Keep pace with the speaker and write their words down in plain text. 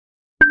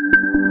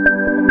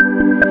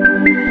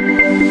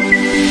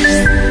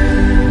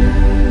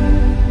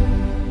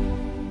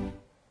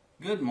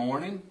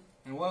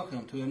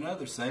to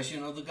another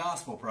session of the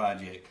Gospel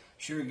Project.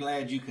 Sure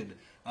glad you could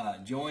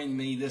join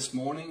me this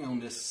morning on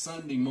this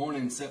Sunday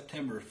morning,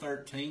 September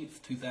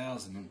 13th,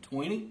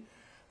 2020.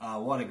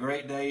 What a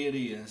great day it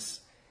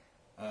is.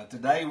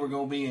 Today we're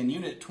going to be in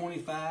Unit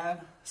 25,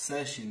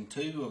 Session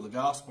 2 of the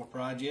Gospel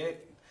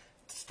Project.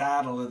 The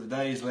title of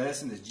today's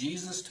lesson is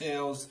Jesus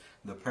Tells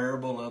the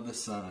Parable of the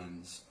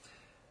Sons.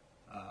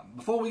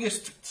 Before we get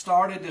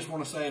started, just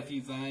want to say a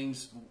few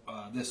things.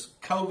 This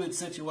COVID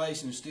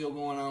situation is still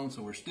going on,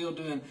 so we're still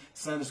doing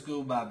Sunday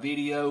school by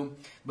video.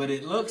 But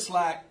it looks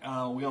like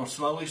we're going to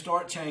slowly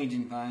start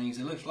changing things.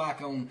 It looks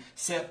like on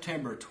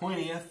September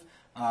 20th,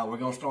 we're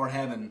going to start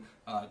having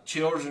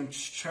children's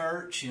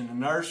church in the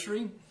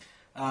nursery.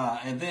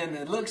 And then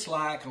it looks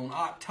like on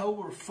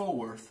October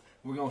 4th,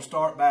 we're going to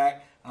start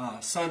back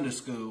Sunday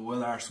school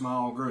with our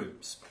small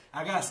groups.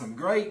 I got some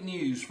great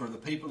news for the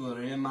people that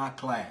are in my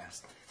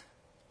class.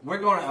 We're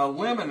going to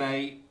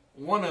eliminate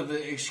one of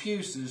the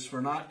excuses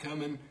for not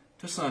coming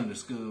to Sunday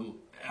school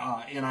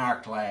in our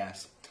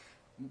class.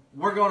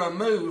 We're going to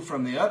move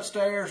from the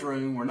upstairs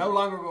room. We're no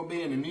longer going to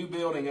be in the new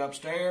building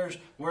upstairs.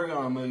 We're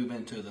going to move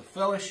into the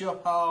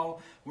fellowship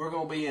hall. We're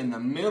going to be in the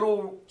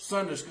middle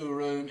Sunday school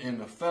room in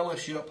the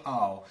fellowship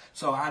hall.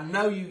 So I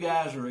know you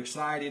guys are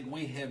excited.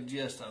 We have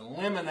just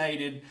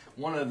eliminated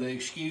one of the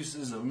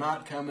excuses of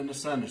not coming to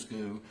Sunday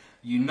school.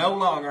 You no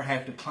longer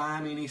have to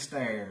climb any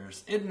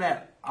stairs. Isn't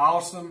that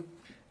awesome?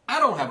 I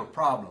don't have a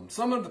problem.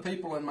 Some of the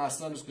people in my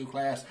Sunday school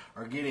class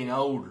are getting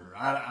older.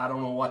 I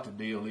don't know what the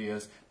deal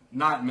is.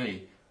 Not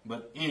me.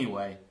 But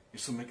anyway,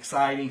 it's some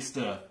exciting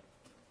stuff.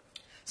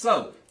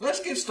 So, let's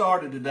get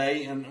started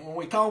today. And when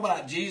we talk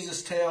about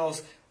Jesus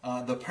tells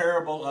the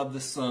parable of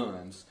the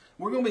sons,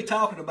 we're going to be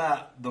talking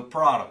about the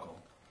prodigal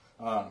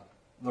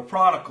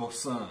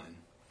son.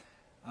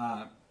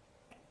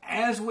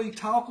 As we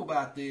talk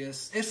about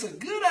this, it's a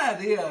good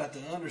idea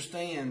to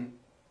understand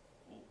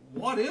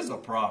what is a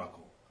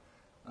prodigal.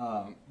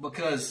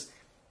 Because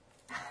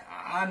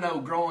I know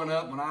growing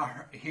up when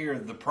I hear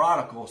the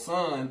prodigal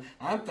son,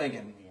 I'm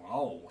thinking,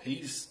 oh,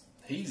 he's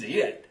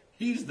it.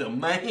 He's the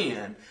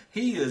man.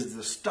 He is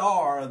the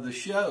star of the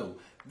show.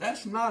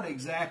 That's not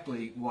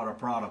exactly what a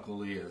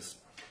prodigal is.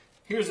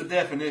 Here's a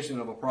definition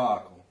of a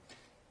prodigal.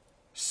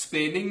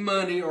 Spending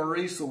money or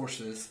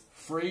resources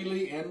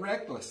freely and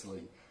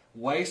recklessly.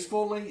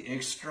 Wastefully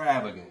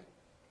extravagant.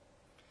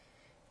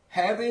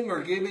 Having or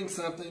giving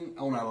something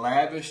on a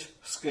lavish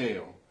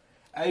scale.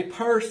 A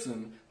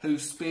person who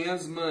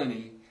spends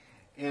money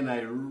in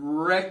a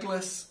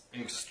reckless,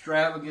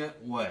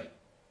 extravagant way.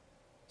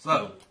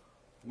 So,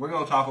 we're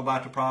going to talk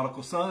about the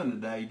prodigal son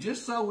today,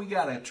 just so we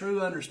got a true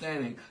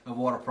understanding of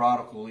what a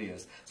prodigal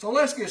is. So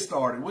let's get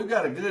started. We've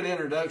got a good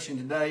introduction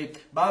today.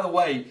 By the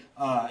way,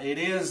 it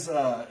is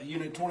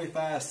Unit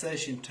 25,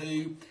 Session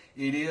 2.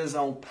 It is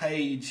on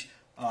page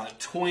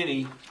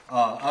 20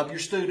 of your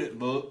student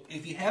book.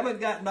 If you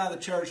haven't gotten by the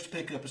church to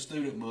pick up a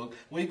student book,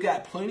 we've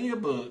got plenty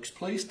of books.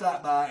 Please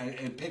stop by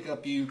and pick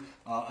up you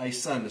a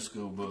Sunday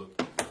school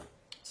book.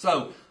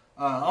 So,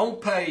 on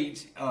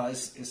page,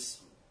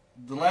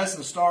 the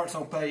lesson starts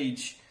on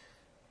page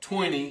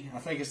 20. I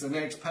think it's the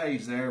next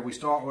page there. We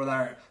start with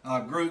our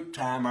group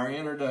time, our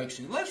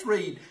introduction. Let's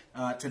read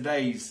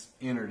today's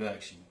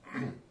introduction.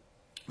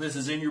 This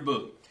is in your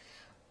book.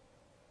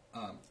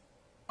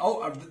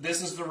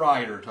 This is the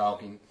writer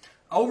talking.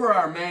 Over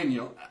our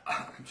mantle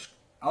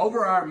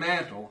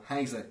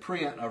hangs a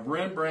print of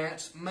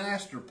Rembrandt's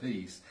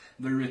masterpiece,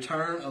 The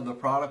Return of the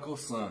Prodigal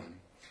Son.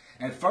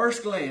 At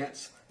first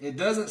glance, it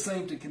doesn't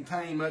seem to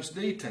contain much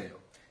detail.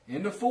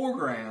 In the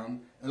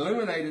foreground,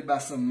 illuminated by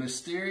some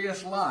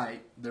mysterious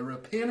light, the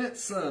repentant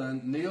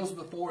son kneels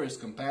before his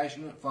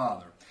compassionate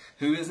father,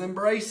 who is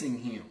embracing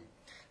him.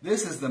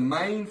 This is the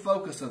main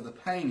focus of the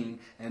painting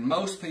and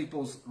most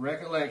people's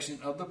recollection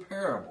of the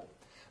parable.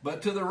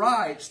 But to the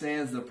right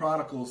stands the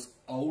prodigal's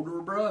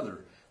older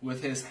brother,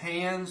 with his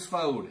hands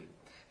folded.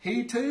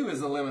 He too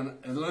is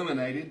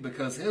illuminated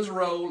because his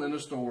role in the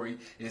story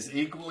is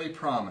equally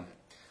prominent.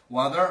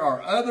 While there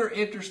are other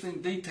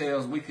interesting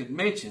details we could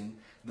mention,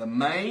 the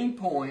main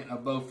point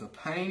of both the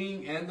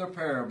painting and the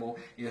parable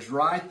is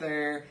right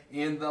there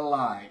in the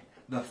light.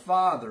 The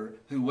father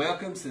who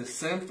welcomes his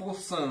sinful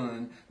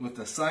son with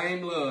the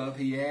same love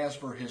he has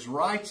for his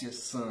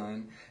righteous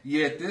son,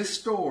 yet this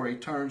story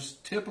turns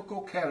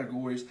typical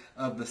categories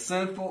of the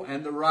sinful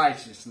and the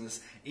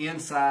righteousness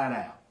inside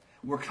out.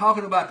 We're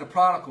talking about the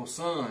prodigal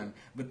son,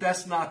 but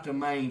that's not the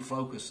main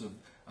focus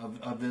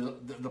of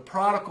the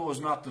prodigal is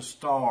not the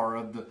star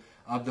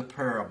of the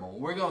parable.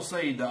 We're going to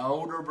see the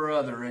older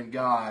brother and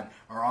God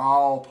are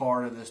all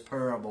part of this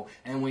parable,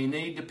 and we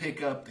need to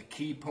pick up the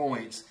key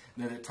points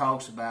that it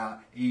talks about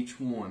each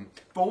one.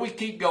 Before we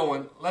keep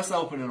going, let's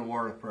open in a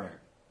word of prayer.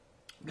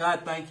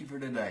 God, thank you for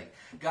today.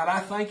 God, I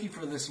thank you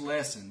for this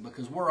lesson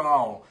because we're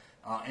all,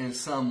 in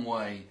some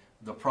way,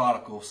 the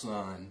prodigal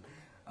son.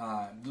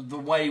 The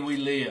way we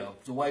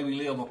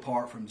live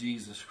apart from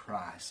Jesus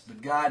Christ.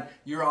 But God,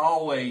 you're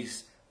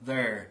always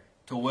there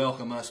to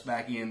welcome us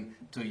back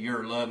into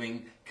your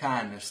loving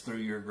kindness through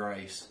your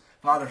grace.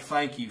 Father,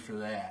 thank you for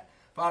that.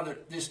 Father,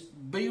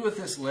 just be with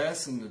this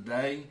lesson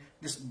today.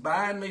 Just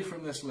bind me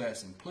from this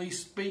lesson. Please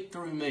speak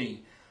through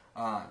me.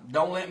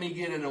 Don't let me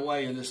get in the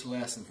way of this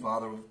lesson,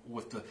 Father,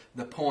 with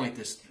the point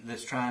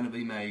that's trying to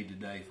be made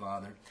today,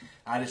 Father.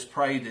 I just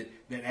pray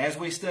that as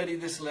we study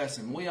this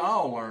lesson, we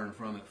all learn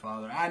from it,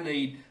 Father. I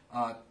need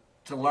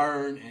to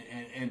learn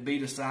and be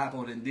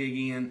discipled and dig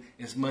in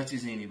as much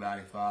as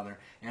anybody, Father.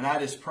 And I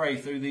just pray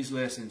through these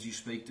lessons you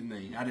speak to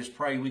me. I just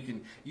pray we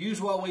can use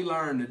what we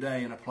learned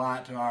today and apply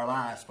it to our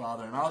lives,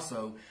 Father, and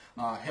also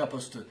help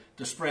us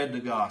to spread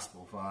the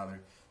gospel, Father.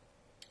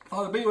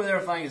 Father, be with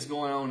everything that's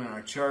going on in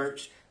our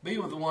church. Be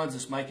with the ones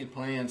that's making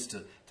plans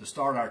to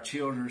start our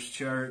children's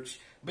church.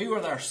 Be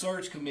with our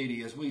search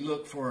committee as we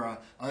look for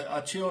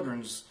a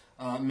children's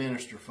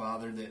minister,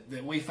 Father,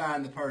 that we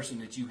find the person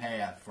that you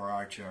have for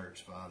our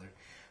church, Father.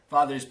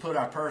 Father, just put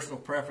our personal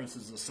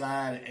preferences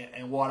aside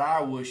and what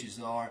our wishes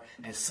are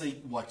and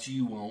seek what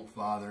you want,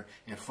 Father,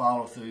 and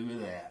follow through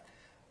with that.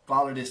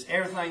 Father,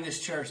 everything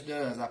this church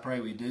does, I pray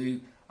we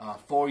do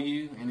for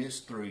you, and it's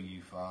through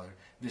you, Father.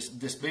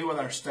 Just be with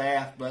our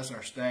staff. Bless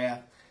our staff.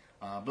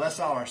 Bless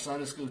all our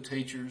Sunday school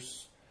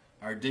teachers,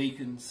 our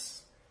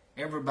deacons,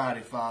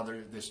 everybody,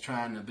 Father, that's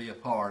trying to be a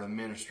part of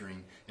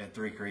ministering at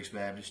Three Creeks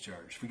Baptist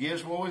Church. Forgive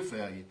us where we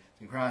fail you.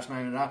 In Christ's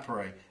name that I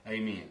pray.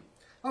 Amen.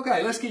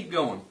 Okay, let's keep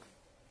going.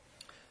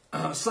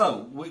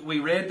 So, we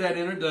read that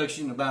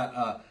introduction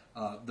about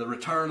the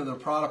return of the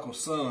prodigal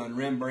son,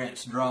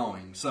 Rembrandt's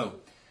drawing. So,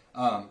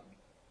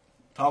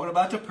 talking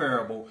about the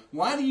parable,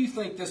 why do you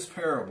think this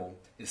parable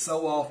is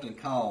so often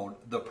called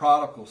the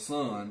prodigal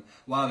son,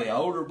 while the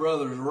older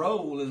brother's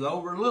role is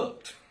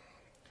overlooked?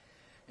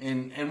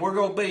 And we're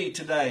going to be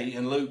today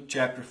in Luke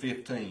chapter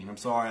 15. I'm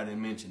sorry I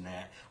didn't mention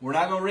that. We're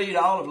not going to read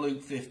all of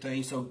Luke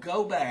 15, so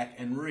go back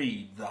and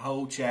read the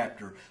whole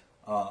chapter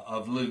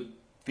of Luke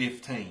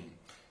 15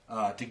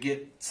 to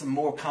get some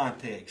more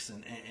context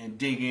and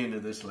dig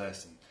into this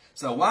lesson.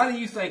 So why do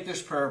you think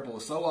this parable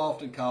is so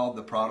often called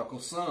the prodigal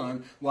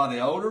son, while the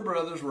older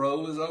brother's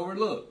role is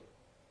overlooked?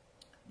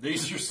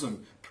 These are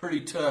some pretty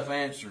tough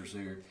answers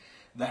here.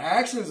 The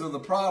actions of the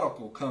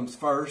prodigal comes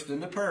first in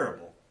the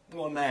parable.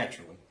 Well,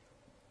 naturally.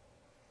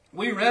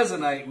 We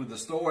resonate with the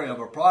story of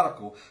a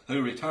prodigal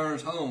who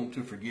returns home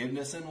to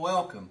forgiveness and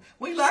welcome.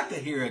 We like to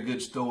hear a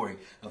good story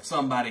of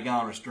somebody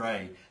gone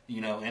astray,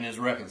 and is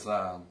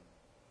reconciled.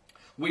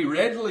 We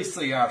readily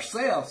see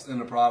ourselves in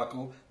the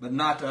prodigal, but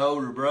not the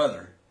older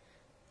brother.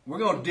 We're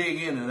going to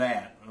dig into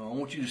that. I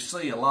want you to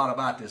see a lot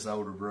about this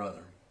older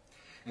brother.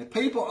 And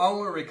people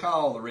only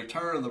recall the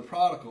return of the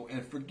prodigal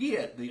and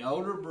forget the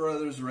older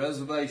brother's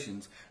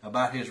reservations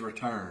about his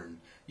return.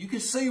 You can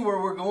see where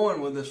we're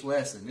going with this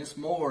lesson. It's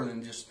more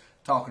than just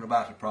talking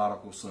about the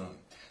prodigal son.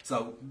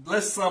 So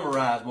let's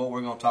summarize what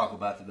we're going to talk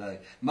about today.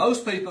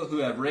 Most people who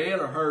have read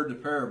or heard the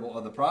parable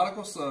of the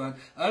prodigal son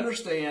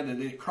understand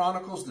that it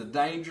chronicles the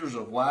dangers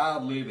of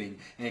wild living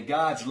and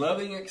God's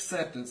loving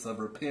acceptance of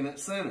repentant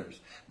sinners.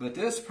 But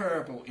this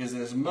parable is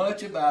as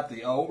much about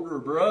the older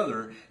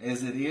brother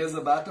as it is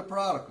about the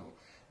prodigal.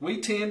 We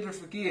tend to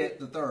forget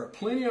that there are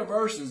plenty of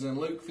verses in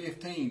Luke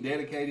 15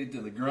 dedicated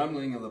to the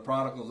grumbling of the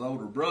prodigal's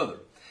older brother.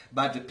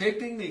 By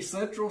depicting the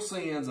central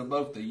sins of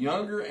both the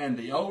younger and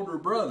the older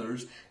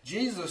brothers,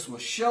 Jesus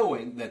was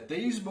showing that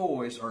these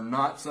boys are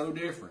not so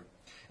different,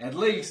 at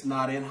least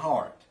not in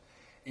heart.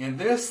 In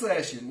this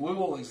session, we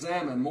will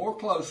examine more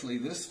closely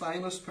this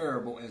famous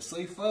parable and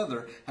see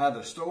further how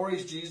the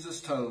stories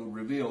Jesus told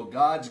reveal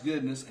God's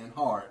goodness and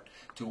heart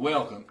to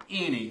welcome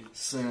any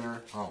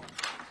sinner home.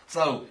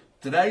 So,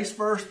 today's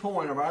first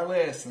point of our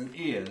lesson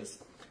is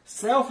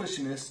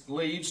selfishness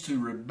leads to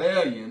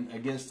rebellion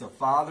against the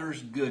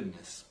Father's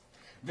goodness.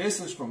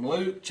 This is from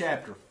Luke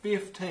chapter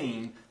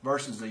 15,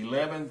 verses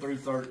 11 through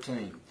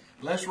 13.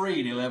 Let's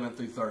read 11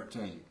 through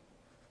 13.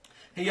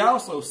 He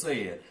also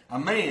said, a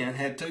man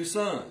had 2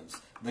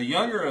 sons. The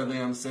younger of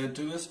them said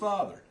to his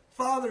father,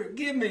 Father,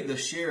 give me the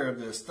share of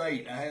the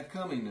estate I have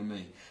coming to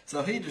me.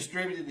 So he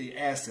distributed the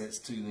assets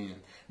to them.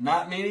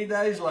 Not many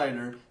days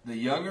later, the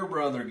younger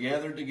brother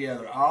gathered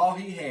together all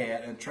he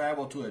had and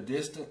traveled to a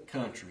distant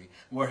country,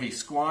 where he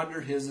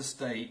squandered his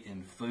estate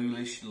in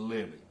foolish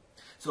living.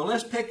 So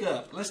let's pick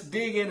up, let's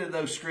dig into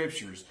those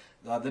scriptures.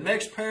 The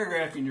next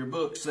paragraph in your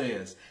book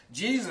says,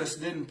 Jesus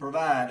didn't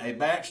provide a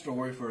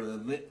backstory for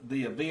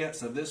the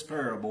events of this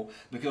parable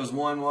because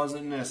one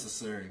wasn't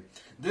necessary.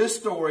 This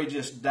story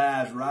just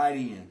dives right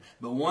in.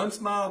 But one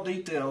small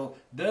detail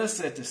does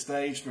set the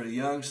stage for the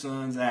young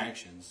son's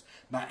actions.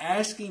 By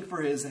asking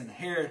for his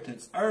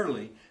inheritance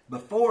early,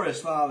 before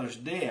his father's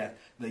death,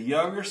 the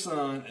younger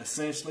son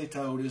essentially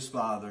told his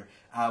father,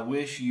 I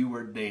wish you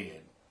were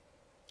dead.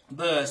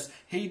 Thus,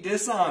 he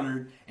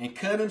dishonored and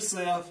cut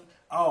himself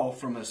off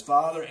from his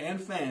father and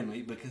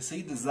family because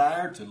he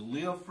desired to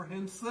live for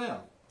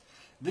himself.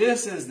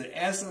 This is the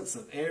essence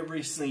of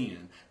every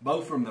sin,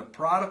 both from the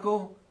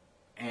prodigal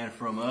and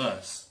from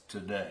us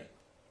today.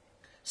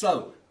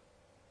 So,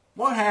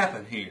 what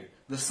happened here?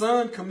 The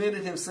son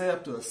committed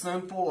himself to a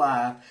sinful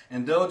life,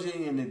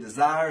 indulging in the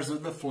desires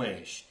of the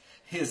flesh.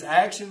 His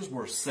actions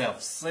were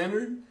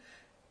self-centered.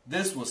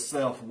 This was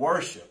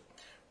self-worship.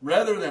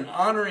 Rather than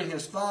honoring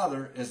his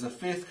father as the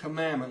fifth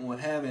commandment would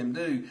have him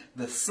do,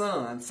 the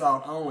son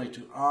sought only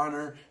to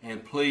honor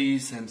and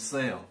please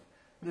himself.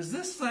 Does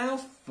this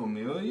sound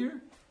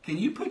familiar? Can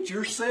you put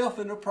yourself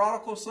in the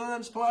prodigal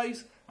son's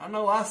place? I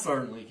know I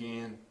certainly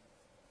can.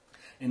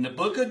 In the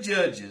book of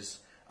Judges,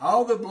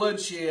 all the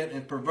bloodshed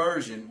and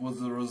perversion was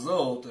the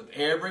result of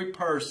every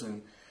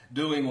person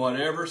doing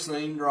whatever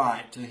seemed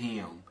right to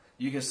him.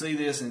 You can see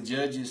this in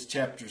Judges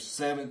chapter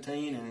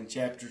 17 and in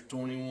chapter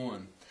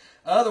 21.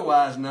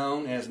 Otherwise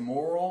known as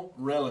moral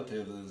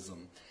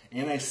relativism.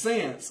 In a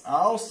sense,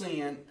 all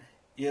sin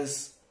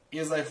is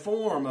a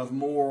form of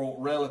moral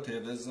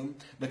relativism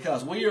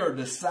because we are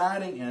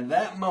deciding in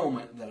that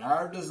moment that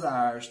our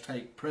desires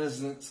take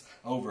precedence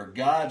over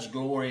God's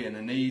glory and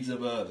the needs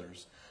of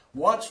others.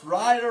 What's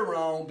right or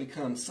wrong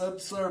becomes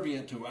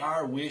subservient to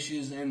our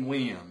wishes and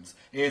whims.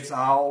 It's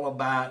all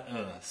about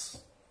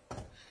us.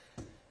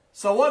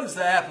 So what is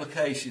the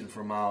application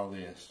from all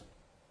this?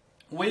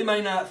 We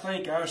may not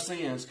think our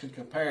sins could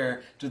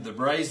compare to the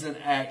brazen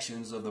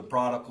actions of the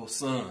prodigal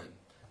son.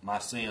 My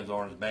sins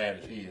aren't as bad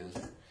as his.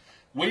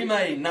 We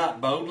may not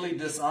boldly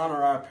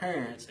dishonor our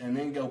parents and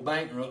then go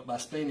bankrupt by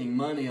spending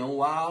money on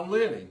wild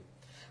living.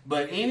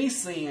 But any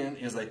sin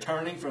is a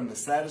turning from the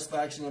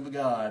satisfaction of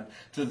God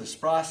to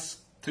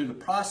the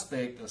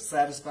prospect of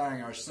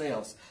satisfying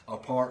ourselves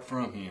apart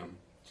from Him.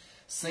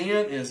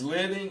 Sin is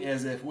living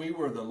as if we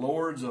were the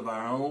lords of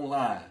our own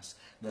lives,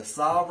 the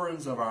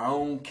sovereigns of our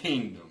own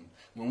kingdom.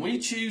 When we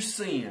choose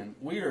sin,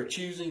 we are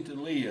choosing to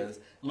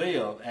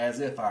live as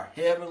if our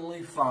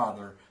Heavenly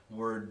Father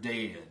were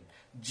dead,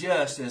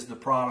 just as the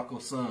prodigal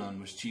son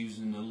was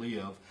choosing to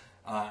live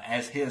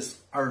as his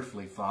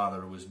earthly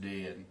father was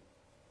dead.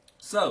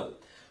 So,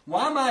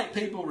 why might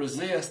people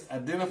resist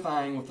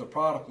identifying with the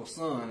prodigal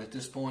son at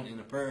this point in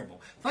the parable?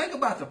 Think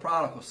about the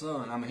prodigal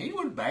son. I mean, he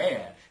was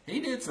bad. He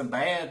did some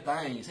bad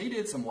things. He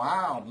did some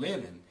wild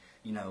living.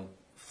 You know,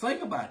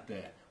 think about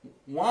that.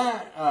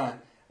 Why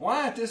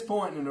at this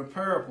point in the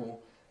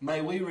parable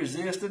may we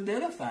resist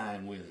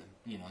identifying with him?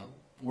 You know,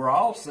 we're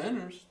all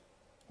sinners.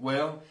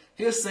 Well,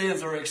 his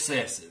sins are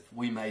excessive,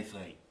 we may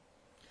think.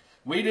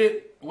 We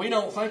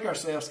don't think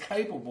ourselves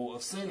capable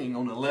of sinning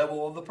on the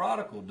level of the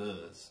prodigal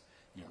does.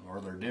 You know,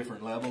 are there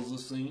different levels of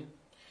sin?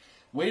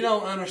 We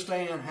don't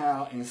understand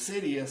how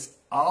insidious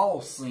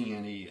all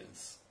sin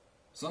is.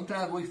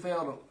 Sometimes we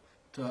fail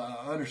to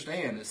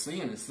understand that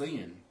sin is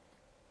sin.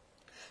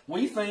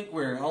 We think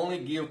we're only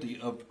guilty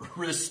of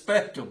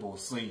respectable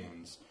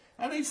sins.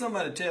 I need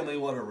somebody to tell me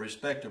what a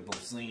respectable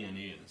sin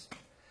is.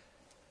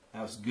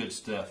 That's good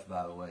stuff,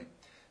 by the way.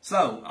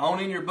 So, on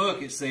in your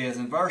book it says,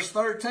 in verse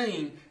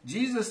 13,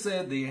 Jesus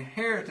said the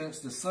inheritance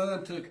the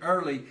son took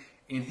early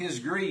in his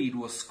greed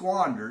was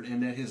squandered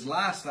and that his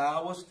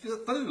lifestyle was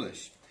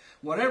foolish.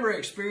 Whatever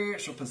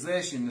experience or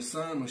possession the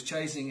son was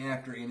chasing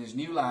after in his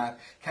new life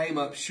came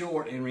up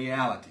short in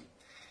reality,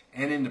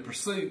 and in the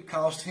pursuit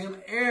cost him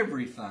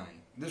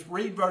everything. Just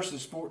read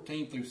verses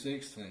 14 through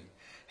 16.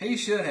 He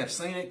should have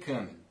seen it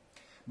coming.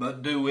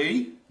 But do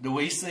we? Do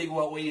we see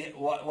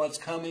what's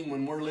coming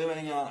when we're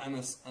living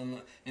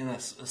in a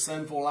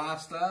sinful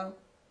lifestyle?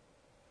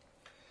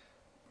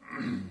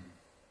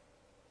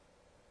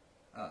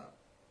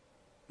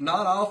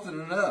 Not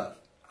often enough.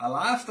 A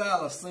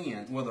lifestyle of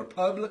sin, whether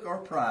public or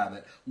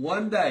private,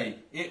 one day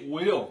it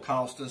will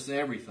cost us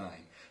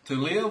everything. To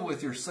live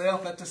with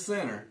yourself at the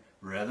center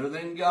rather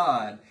than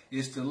God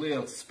is to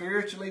live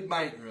spiritually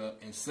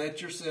bankrupt and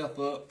set yourself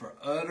up for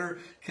utter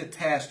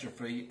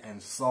catastrophe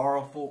and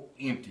sorrowful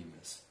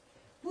emptiness.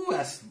 Ooh,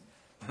 that's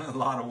a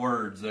lot of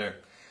words there.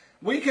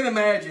 We can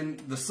imagine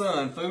the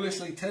son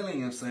foolishly telling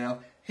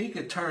himself he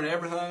could turn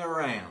everything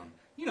around.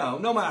 You know,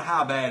 no matter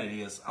how bad it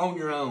is, on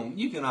your own,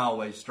 you can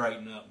always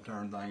straighten up and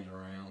turn things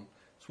around.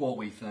 It's what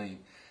we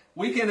think.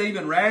 We can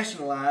even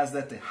rationalize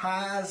that the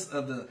highs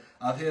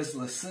of his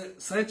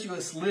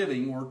sensuous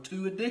living were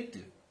too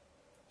addictive.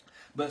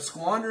 But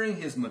squandering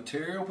his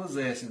material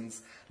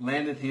possessions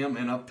landed him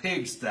in a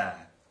pigsty,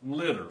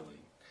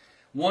 literally.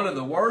 One of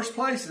the worst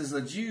places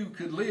a Jew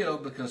could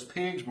live because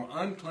pigs were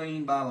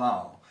unclean by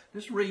law.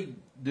 Just read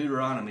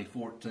Deuteronomy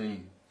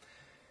 14.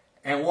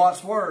 And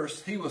what's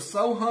worse, he was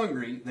so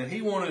hungry that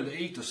he wanted to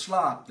eat the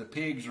slop the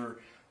pigs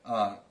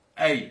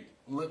ate.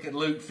 Look at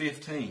Luke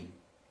 15.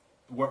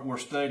 We're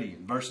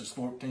studying verses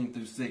 14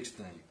 through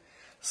 16.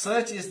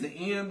 Such is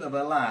the end of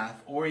a life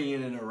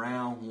oriented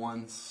around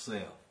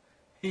oneself.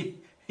 He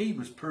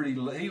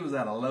was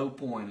at a low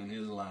point in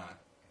his life.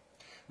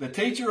 The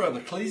teacher of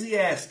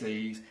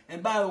Ecclesiastes,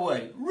 and by the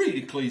way, read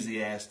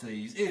Ecclesiastes,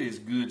 it is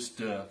good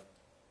stuff,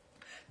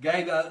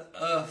 gave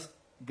us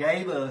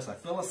a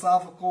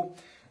philosophical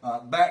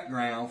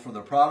background for the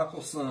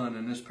prodigal son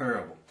in this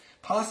parable.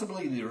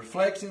 Possibly the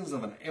reflections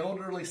of an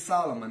elderly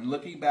Solomon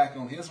looking back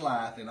on his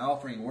life and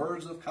offering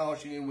words of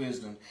caution and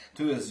wisdom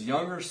to his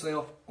younger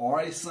self or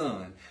a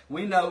son.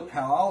 We note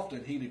how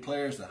often he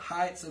declares the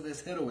heights of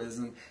his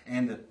heroism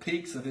and the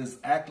peaks of his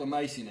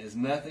acclamation as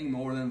nothing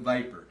more than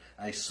vapor,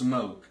 a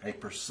smoke, a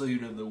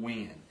pursuit of the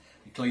wind.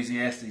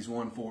 Ecclesiastes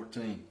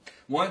 1:14.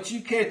 Once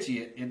you catch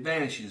it, it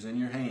vanishes in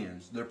your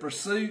hands. The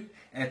pursuit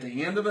at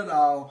the end of it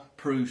all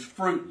proves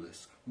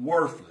fruitless,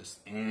 worthless,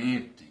 and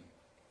empty.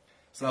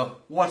 So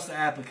what's the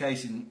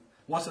application?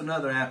 What's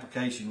another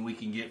application we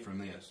can get from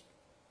this?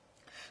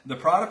 The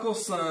prodigal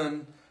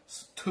son's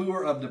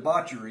tour of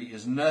debauchery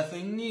is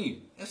nothing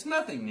new. It's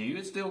nothing new.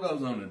 It still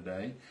goes on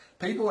today.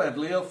 People have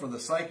lived for the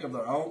sake of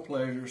their own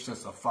pleasure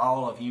since the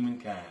fall of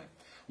humankind.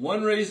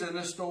 One reason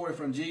this story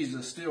from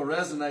Jesus still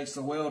resonates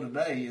so well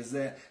today is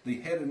that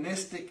the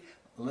hedonistic,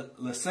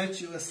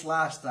 licentious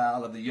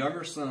lifestyle of the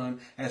younger son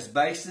has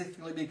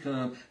basically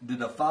become the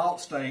default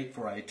state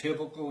for a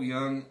typical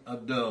young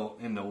adult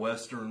in the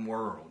Western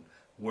world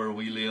where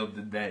we live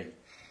today.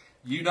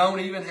 You don't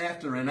even have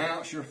to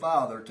renounce your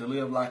father to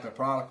live like a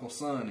prodigal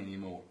son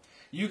anymore.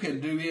 You can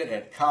do it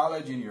at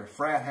college, in your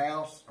frat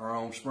house, or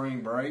on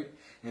spring break,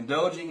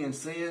 indulging in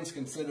sins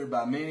considered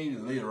by many to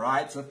be the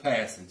rites of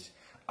passage,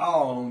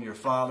 all on your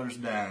father's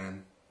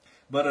dime.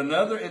 But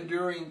another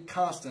enduring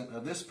constant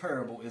of this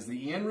parable is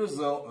the end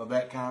result of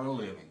that kind of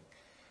living.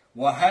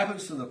 What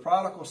happens to the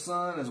prodigal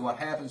son is what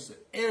happens to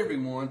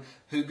everyone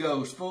who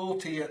goes full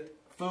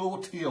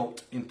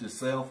tilt into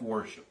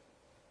self-worship.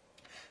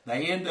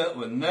 They end up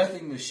with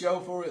nothing to show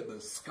for it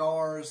but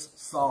scars,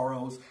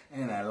 sorrows,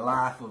 and a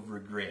life of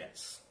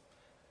regrets.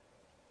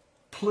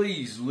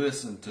 Please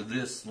listen to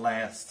this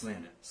last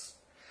sentence.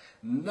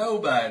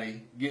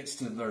 Nobody gets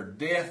to their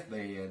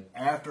deathbed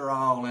after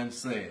all and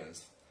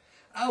says,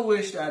 I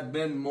wished I'd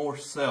been more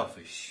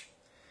selfish.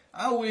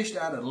 I wished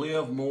I'd have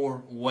lived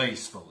more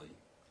wastefully.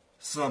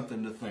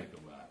 Something to think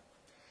about.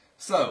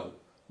 So,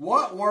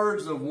 what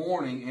words of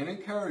warning and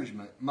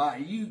encouragement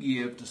might you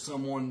give to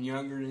someone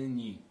younger than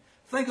you?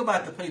 Think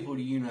about the people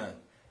you know.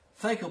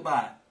 Think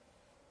about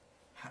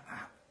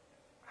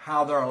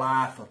how their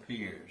life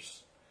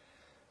appears.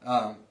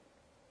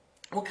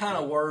 What kind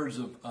of words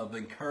of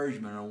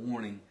encouragement or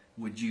warning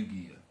would you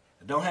give?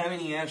 I don't have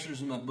any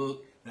answers in my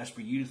book. That's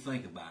for you to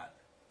think about.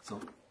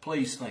 So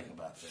please think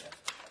about that.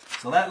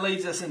 So that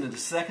leads us into the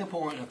second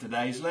point of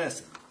today's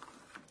lesson.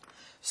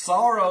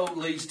 Sorrow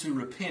leads to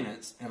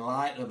repentance in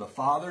light of the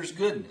Father's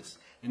goodness.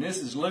 And this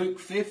is Luke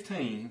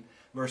 15,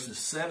 verses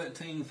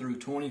 17 through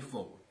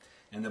 24.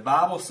 And the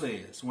Bible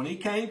says, when he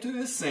came to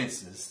his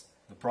senses,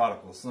 the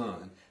prodigal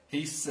son,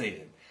 he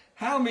said,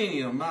 how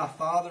many of my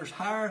father's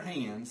hired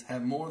hands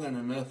have more than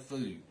enough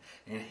food?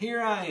 And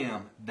here I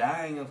am,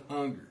 dying of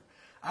hunger.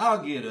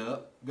 I'll get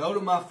up, go to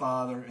my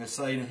father, and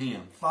say to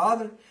him,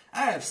 Father,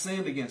 I have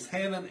sinned against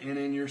heaven and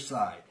in your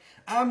sight.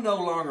 I'm no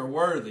longer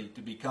worthy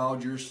to be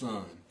called your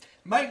son.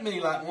 Make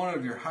me like one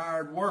of your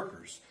hired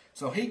workers.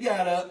 So he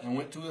got up and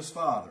went to his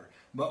father.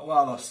 But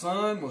while the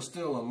son was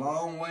still a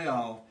long way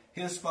off,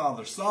 his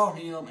father saw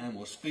him and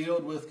was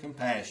filled with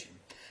compassion.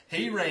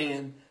 He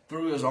ran,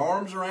 threw his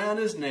arms around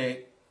his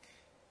neck,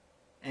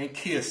 and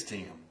kissed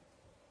him.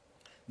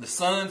 The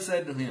son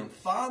said to him,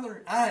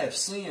 Father, I have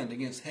sinned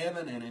against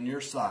heaven and in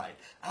your sight.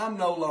 I'm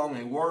no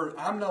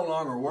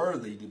longer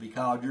worthy to be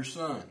called your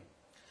son.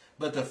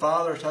 But the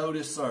father told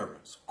his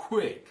servants,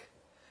 Quick,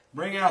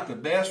 bring out the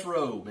best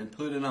robe and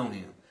put it on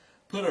him.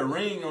 Put a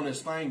ring on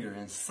his finger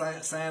and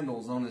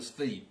sandals on his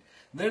feet.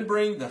 Then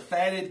bring the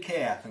fatted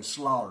calf and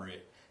slaughter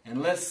it.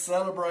 And let's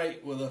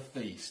celebrate with a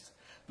feast,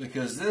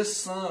 because this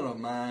son of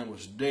mine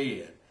was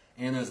dead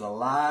and is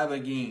alive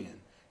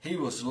again. He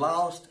was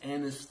lost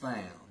and is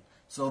found.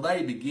 So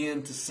they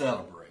begin to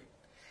celebrate.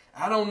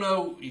 I don't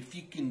know if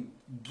you can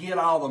get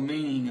all the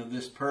meaning of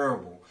this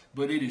parable,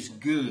 but it is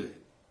good.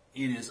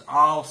 It is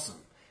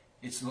awesome.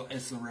 It's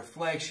a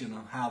reflection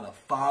of how the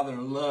Father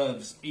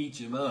loves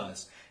each of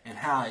us and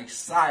how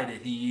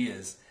excited He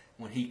is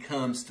when He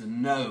comes to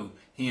know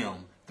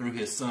Him through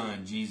His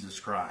Son, Jesus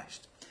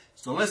Christ.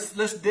 So let's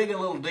dig a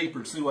little deeper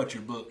and see what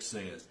your book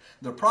says.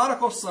 The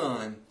prodigal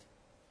son,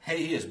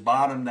 he is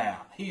bottomed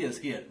out. He has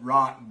hit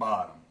rock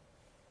bottom.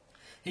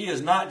 He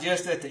is not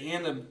just at the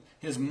end of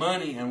his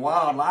money and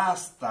wild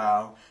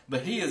lifestyle,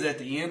 but he is at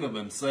the end of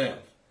himself.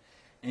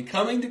 In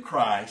coming to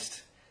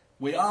Christ,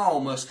 we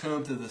all must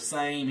come to the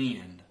same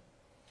end.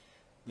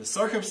 The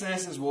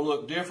circumstances will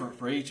look different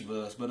for each of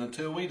us, but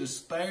until we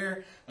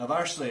despair of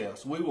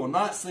ourselves, we will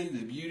not see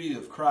the beauty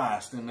of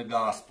Christ in the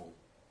gospel.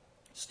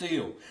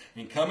 Still,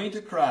 in coming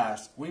to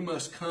Christ, we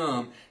must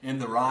come in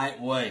the right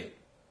way.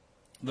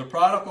 The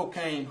prodigal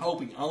came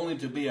hoping only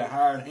to be a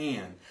hired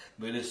hand,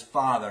 but his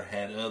father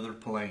had other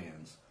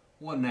plans.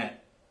 Wasn't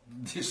that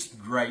just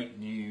great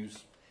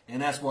news?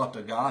 And that's what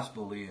the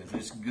gospel is.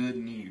 It's good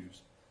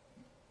news.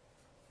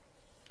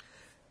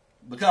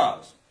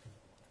 Because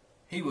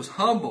he was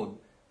humbled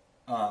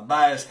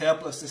by his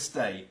helpless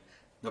estate,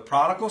 the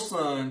prodigal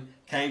son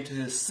came to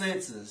his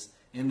senses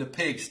in the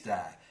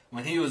pigsty.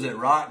 When he was at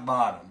rock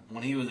bottom,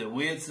 when he was at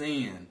wit's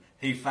end,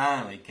 he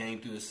finally came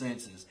to his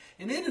senses.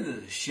 And isn't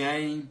it a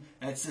shame?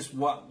 That's just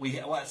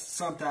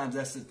sometimes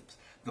that's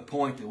the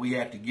point that we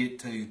have to get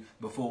to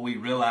before we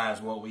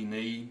realize what we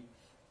need.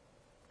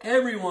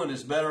 Everyone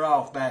is better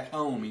off back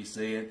home, he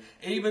said,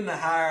 even the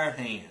hired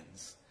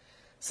hands.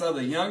 So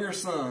the younger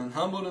son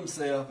humbled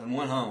himself and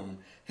went home.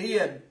 He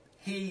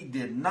he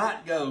did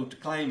not go to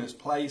claim his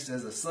place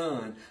as a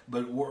son,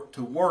 but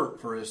to work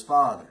for his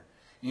father.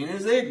 In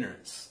his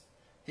ignorance,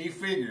 he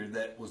figured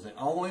that was the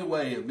only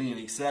way of being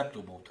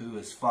acceptable to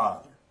his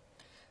father,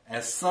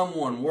 as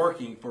someone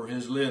working for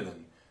his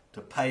living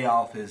to pay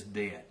off his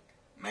debt.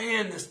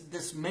 Man,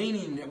 this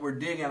meaning that we're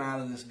digging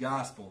out of this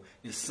gospel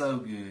is so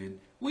good.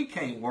 We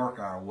can't work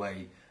our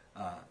way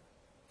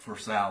for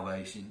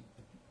salvation.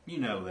 You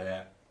know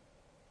that.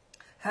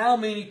 How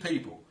many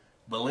people,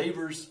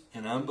 believers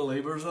and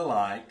unbelievers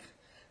alike,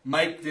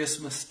 make this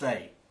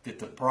mistake that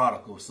the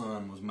prodigal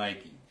son was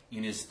making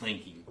in his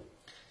thinking?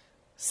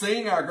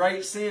 Seeing our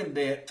great sin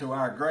debt to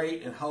our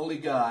great and holy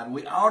God,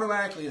 we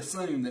automatically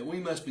assume that we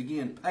must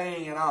begin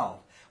paying it off.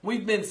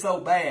 We've been so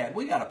bad,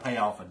 we got to pay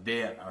off a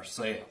debt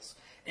ourselves.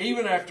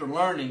 Even after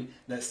learning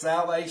that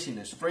salvation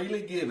is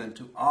freely given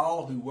to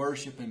all who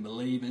worship and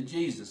believe in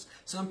Jesus,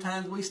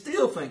 sometimes we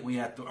still think we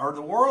have to, or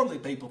the worldly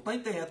people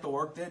think they have to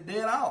work that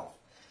debt off.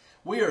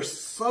 We are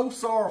so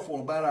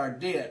sorrowful about our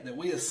debt that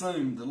we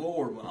assume the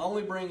Lord will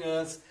only bring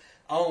us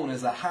on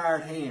as a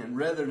hired hand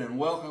rather than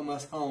welcome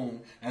us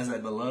home as a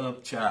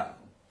beloved child.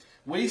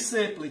 We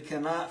simply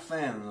cannot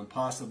fathom the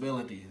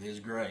possibility of His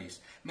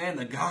grace. Man,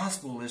 the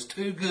gospel is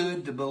too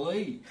good to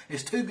believe.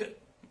 It's too good.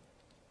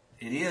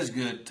 It is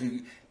good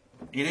to.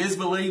 It is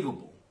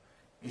believable.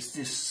 It's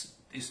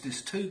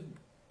just too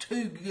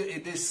good.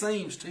 It just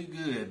seems too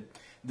good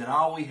that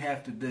all we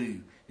have to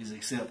do is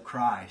accept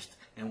Christ,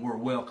 and we're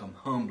welcomed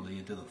humbly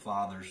into the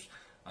Father's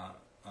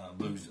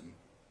bosom.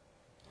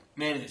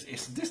 Man,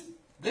 it's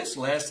this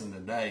lesson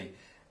today.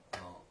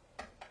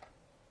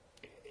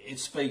 It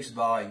speaks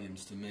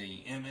volumes to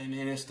me, and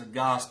it's the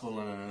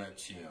gospel in a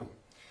nutshell.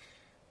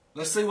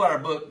 Let's see what our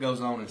book goes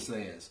on and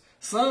says.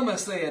 Some have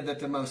said that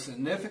the most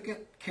significant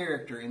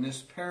character in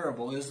this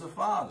parable is the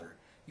father.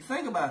 You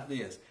think about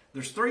this.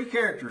 There's three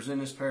characters in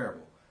this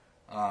parable.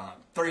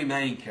 Three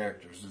main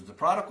characters. There's the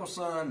prodigal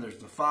son, there's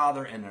the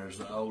father, and there's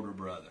the older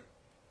brother.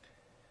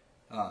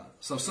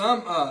 So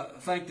some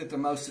think that the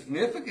most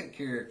significant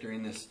character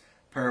in this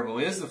parable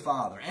is the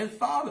father. And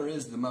father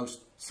is the most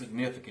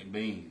significant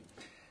being.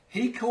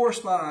 He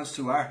corresponds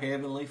to our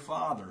heavenly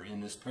Father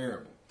in this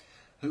parable,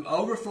 who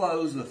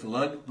overflows with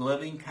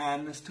loving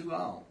kindness to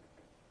all.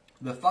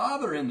 The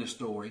Father in the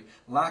story,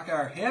 like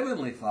our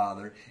Heavenly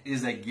Father,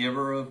 is a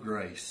giver of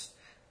grace.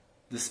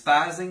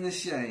 Despising the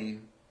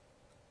shame,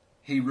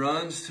 He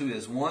runs to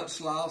His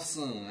once lost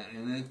son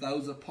and then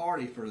throws a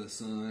party for the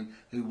son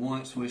who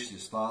once wished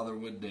his father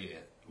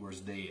was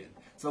dead.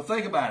 So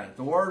think about it.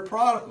 The word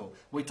prodigal,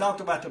 we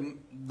talked about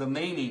the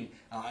meaning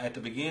at the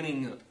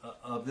beginning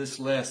of this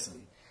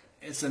lesson.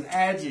 It's an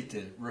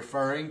adjective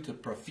referring to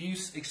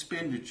profuse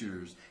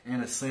expenditures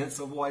and a sense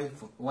of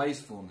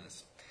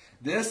wastefulness.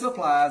 This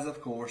applies,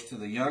 of course, to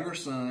the younger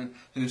son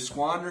who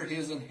squandered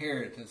his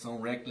inheritance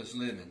on reckless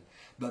living.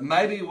 But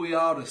maybe we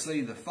ought to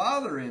see the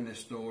father in this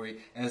story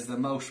as the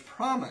most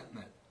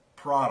prominent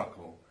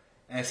prodigal,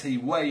 as he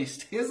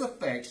wastes his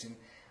affection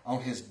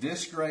on his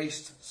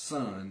disgraced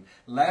son,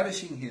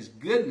 lavishing his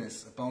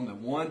goodness upon the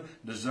one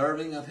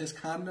deserving of his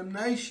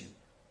condemnation.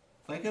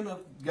 Thinking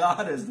of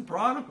God as the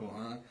prodigal,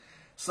 huh?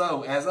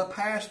 So, as a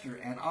pastor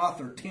and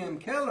author Tim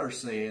Keller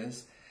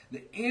says,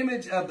 the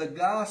image of the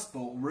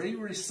gospel we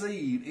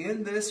receive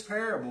in this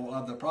parable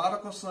of the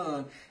prodigal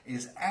son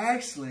is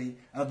actually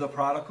of the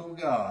prodigal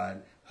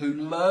God who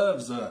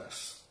loves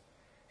us,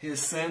 His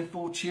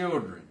sinful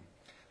children,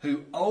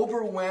 who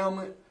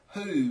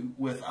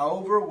with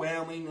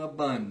overwhelming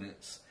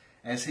abundance,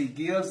 as He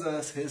gives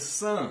us His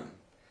Son,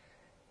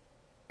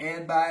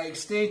 and by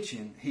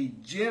extension, He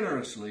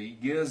generously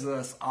gives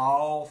us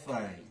all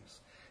things.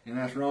 And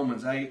that's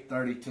Romans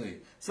 8:32.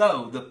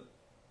 So, the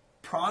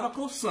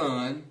prodigal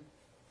son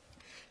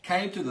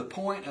came to the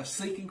point of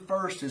seeking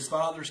first his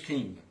father's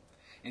kingdom,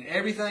 and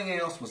everything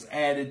else was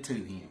added to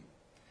him.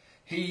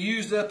 He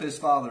used up his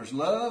father's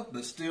love,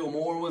 but still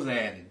more was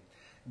added.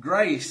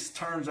 Grace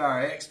turns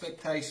our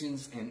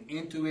expectations and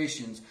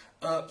intuitions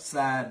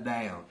upside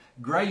down.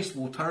 Grace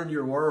will turn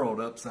your world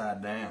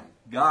upside down.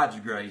 God's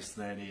grace,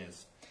 that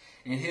is.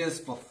 In His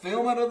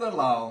fulfillment of the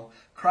law,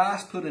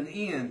 Christ put an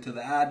end to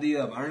the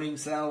idea of earning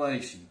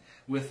salvation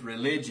with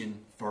religion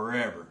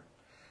forever.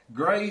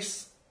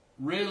 Grace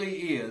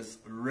really is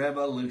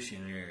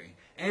revolutionary.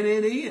 And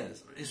it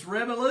is. It's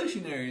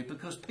revolutionary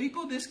because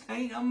people just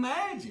can't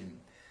imagine.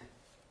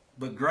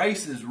 But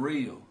grace is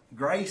real.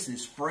 Grace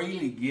is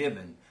freely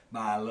given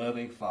by a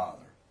loving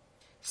Father.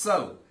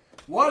 So,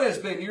 what has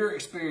been your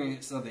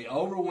experience of the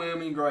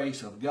overwhelming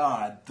grace of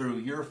God through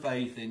your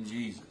faith in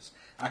Jesus?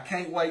 I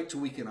can't wait till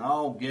we can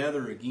all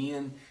gather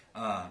again.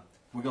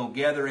 We're going to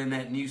gather in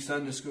that new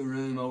Sunday school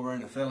room over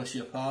in the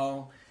fellowship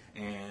hall,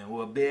 and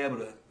we'll be able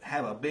to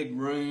have a big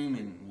room,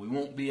 and we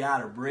won't be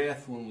out of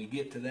breath when we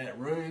get to that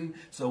room,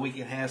 so we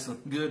can have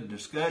some good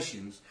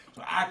discussions.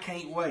 So I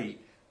can't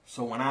wait.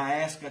 So when I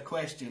ask a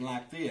question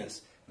like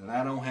this that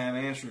I don't have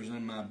answers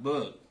in my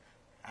book,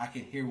 I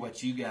can hear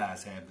what you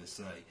guys have to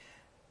say.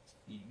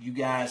 You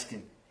guys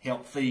can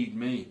help feed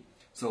me.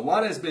 So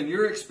what has been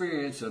your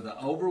experience of the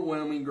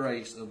overwhelming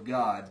grace of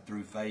God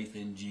through faith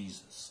in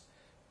Jesus?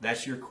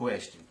 That's your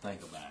question.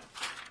 Think about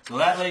it. So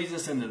that leads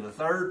us into the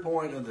third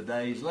point of the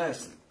day's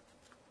lesson.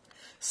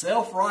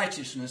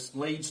 Self-righteousness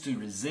leads to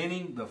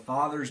resenting the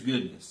Father's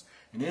goodness.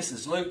 And this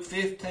is Luke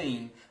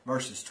 15,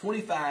 verses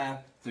 25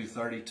 through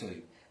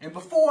 32. And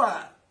before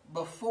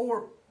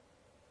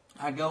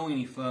I go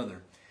any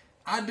further,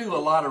 I do a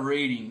lot of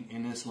reading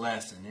in this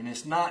lesson. And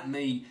it's not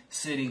me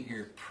sitting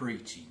here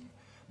preaching,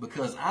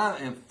 because I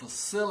am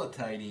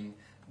facilitating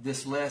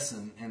this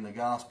lesson in the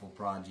Gospel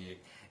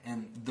Project.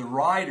 And the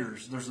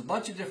writers, there's a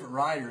bunch of different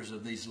writers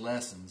of these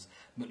lessons,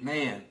 but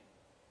man,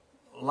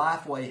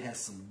 Lifeway has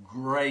some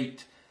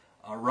great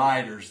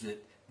writers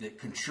that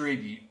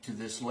contribute to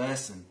this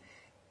lesson.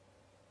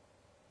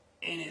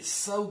 And it's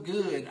so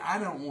good, I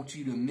don't want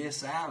you to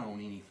miss out on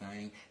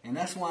anything. And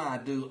that's why I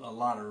do a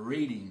lot of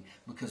reading,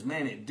 because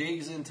man, it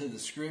digs into the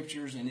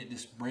Scriptures and it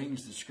just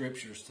brings the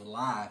Scriptures to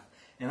life.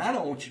 And I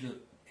don't want you to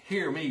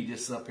hear me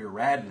just up here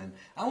rattling.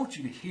 I want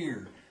you to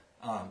hear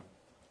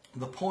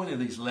the point of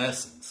these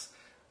lessons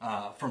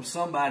from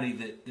somebody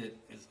that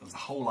is a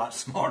whole lot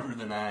smarter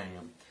than I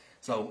am.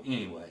 So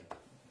anyway,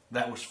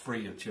 that was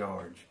free of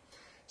charge.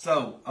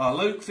 So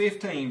Luke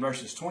 15,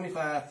 verses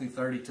 25 through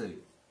 32.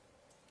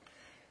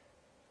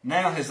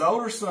 Now his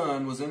older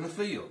son was in the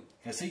field.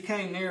 As he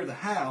came near the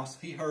house,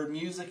 he heard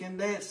music and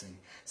dancing.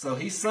 So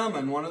he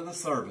summoned one of the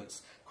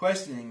servants,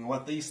 questioning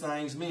what these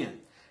things meant.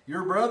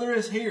 Your brother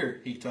is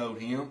here, he told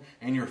him,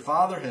 and your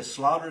father has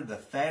slaughtered the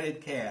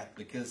fatted calf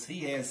because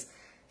he has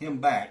him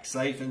back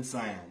safe and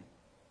sound.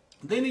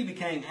 Then he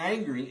became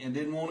angry and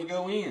didn't want to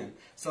go in.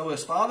 So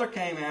his father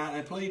came out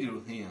and pleaded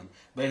with him.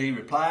 But he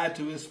replied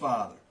to his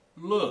father,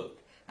 Look,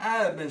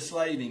 I have been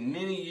slaving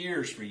many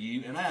years for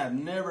you, and I have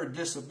never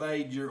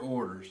disobeyed your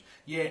orders.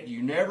 Yet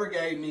you never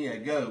gave me a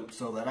goat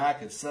so that I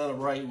could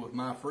celebrate with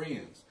my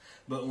friends.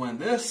 But when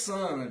this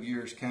son of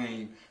yours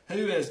came,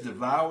 who has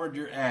devoured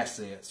your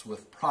assets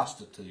with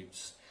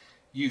prostitutes,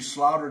 you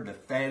slaughtered the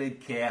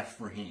fatted calf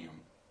for him.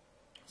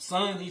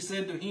 Son, he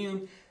said to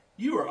him,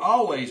 you are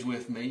always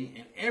with me,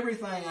 and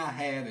everything I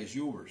have is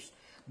yours.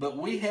 But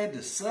we had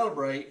to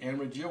celebrate and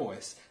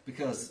rejoice,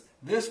 because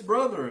this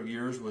brother of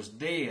yours was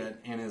dead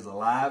and is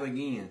alive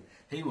again.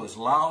 He was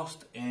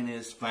lost and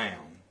is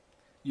found.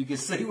 You can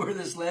see where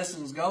this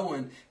lesson's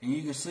going, and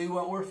you can see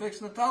what we're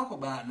fixing to talk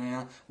about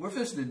now. We're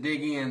fixing to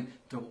dig in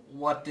to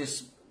what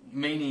this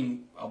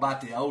meaning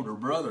about the older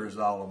brother is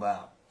all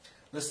about.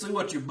 Let's see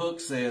what your book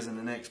says in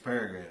the next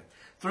paragraph.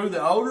 Through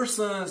the older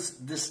son's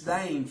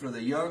disdain for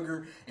the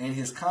younger and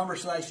his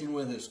conversation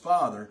with his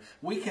father,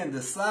 we can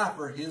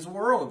decipher his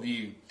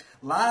worldview.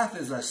 Life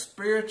is a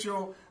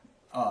spiritual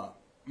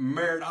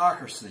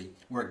meritocracy,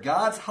 where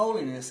God's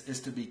holiness is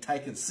to be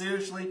taken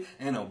seriously,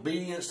 and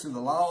obedience to the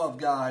law of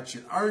God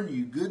should earn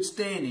you good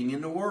standing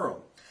in the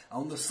world.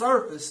 On the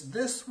surface,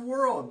 this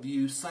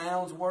worldview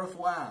sounds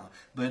worthwhile,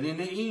 but in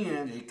the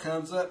end, it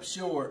comes up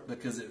short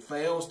because it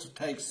fails to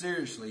take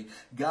seriously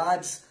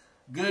God's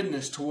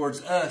goodness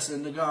towards us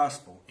in the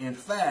gospel. In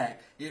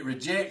fact, it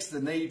rejects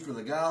the need for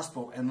the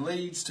gospel and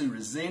leads to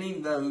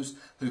resenting those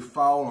who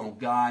fall on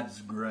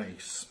God's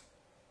grace.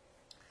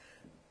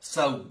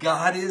 So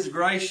God is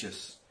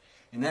gracious,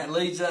 and that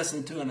leads us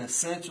into an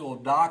essential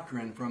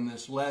doctrine from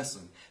this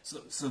lesson. So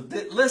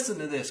listen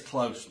to this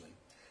closely.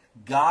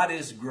 God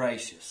is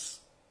gracious.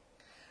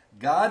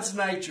 God's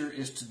nature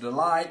is to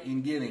delight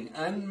in giving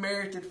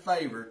unmerited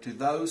favor to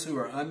those who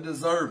are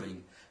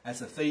undeserving.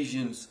 That's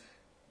Ephesians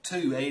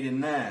 2, 8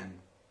 and 9.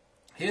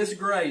 His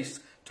grace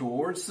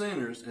towards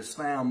sinners is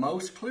found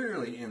most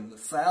clearly in the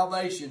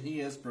salvation He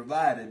has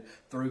provided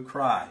through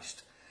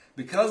Christ.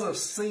 Because of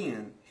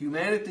sin,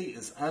 humanity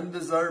is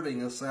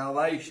undeserving of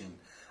salvation.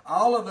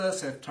 All of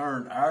us have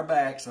turned our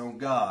backs on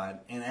God,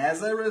 and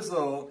as a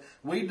result,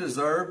 we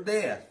deserve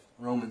death.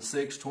 Romans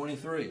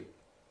 6:23.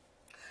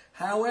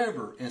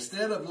 However,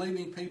 instead of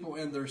leaving people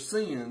in their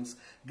sins,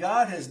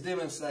 God has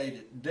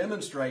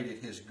demonstrated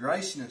His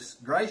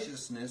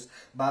graciousness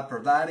by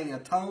providing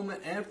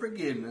atonement and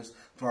forgiveness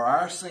for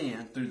our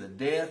sin through the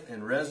death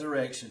and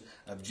resurrection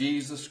of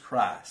Jesus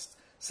Christ.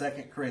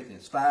 2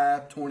 Corinthians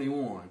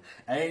 5:21.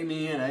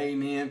 Amen,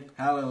 amen,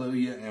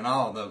 hallelujah, and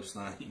all those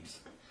things.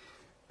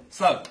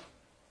 So,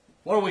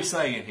 what are we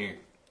saying here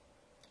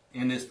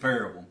in this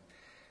parable?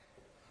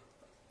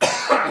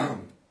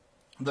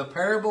 The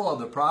parable of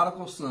the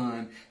prodigal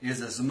son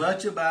is as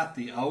much about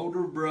the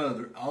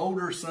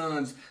older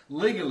son's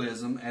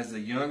legalism as the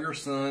younger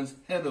son's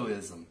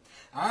hedonism.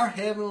 Our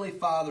Heavenly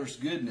Father's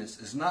goodness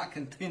is not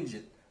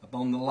contingent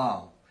upon the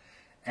law,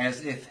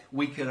 as if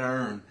we could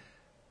earn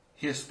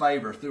His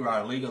favor through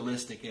our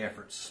legalistic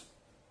efforts.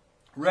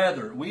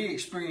 Rather, we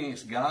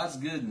experience God's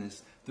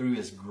goodness through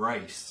His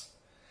grace,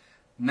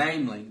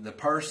 namely the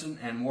person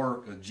and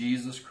work of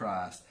Jesus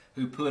Christ,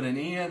 who put an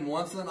end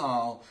once and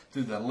all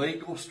to the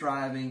legal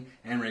striving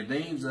and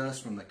redeems us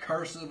from the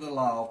curse of the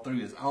law through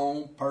His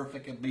own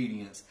perfect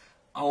obedience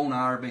on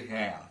our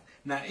behalf.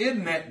 Now,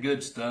 isn't that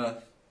good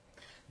stuff?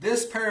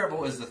 This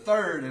parable is the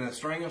third in a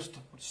string of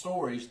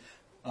stories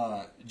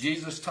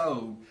Jesus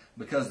told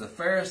because the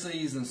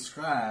Pharisees and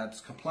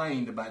scribes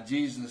complained about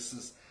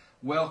Jesus'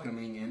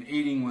 welcoming and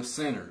eating with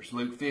sinners.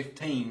 Luke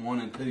 15, 1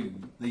 and 2,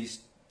 these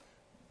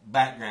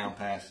background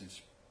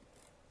passage.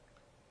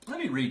 Let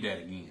me read that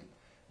again.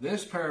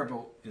 This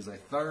parable is a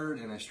third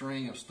in a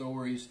string of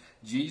stories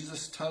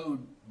Jesus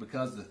told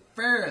because the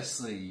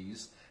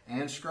Pharisees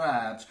and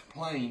scribes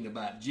complained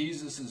about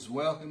Jesus'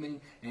 welcoming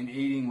and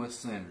eating with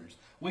sinners.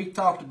 We've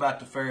talked about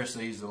the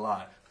Pharisees a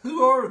lot.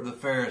 Who are the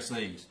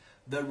Pharisees?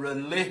 The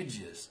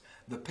religious,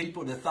 the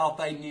people that thought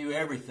they knew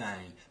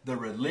everything. The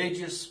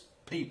religious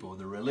people,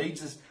 the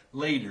religious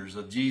leaders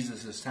of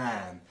Jesus'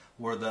 time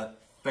were the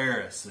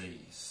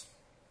Pharisees.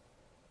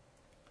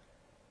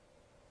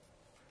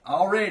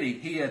 Already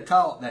he had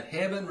taught that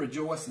heaven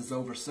rejoices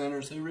over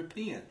sinners who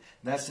repent.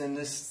 That's in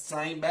this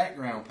same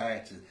background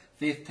passage,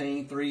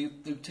 15, 3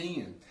 through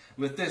 10.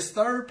 With this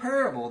third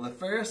parable, the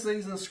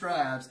Pharisees and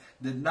scribes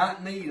did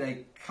not need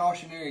a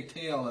cautionary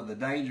tale of the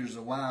dangers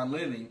of wild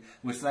living,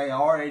 which they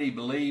already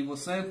believed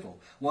was sinful.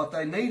 What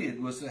they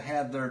needed was to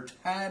have their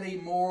tidy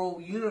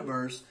moral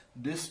universe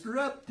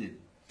disrupted.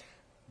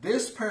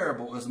 This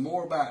parable is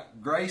more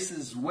about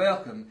grace's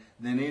welcome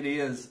than it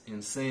is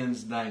in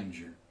sin's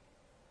danger.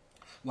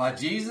 While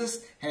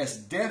Jesus has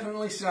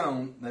definitely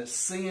shown that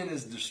sin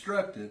is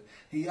destructive,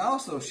 he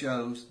also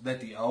shows that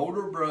the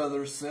older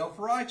brother's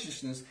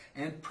self-righteousness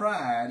and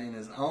pride in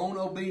his own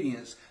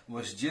obedience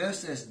was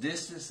just as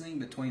distancing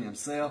between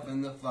himself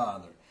and the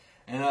Father.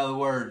 In other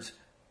words,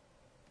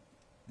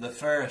 the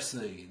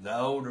Pharisee, the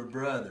older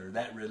brother,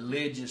 that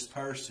religious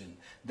person,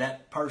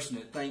 that person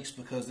that thinks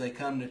because they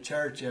come to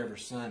church every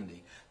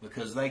Sunday,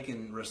 because they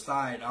can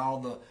recite all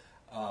the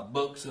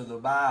books of the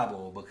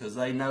Bible, because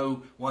they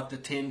know what the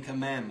Ten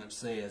Commandments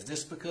says,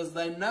 just because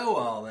they know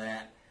all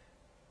that,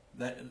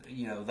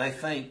 they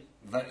think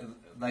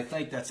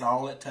that's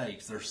all it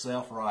takes. They're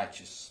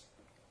self-righteous.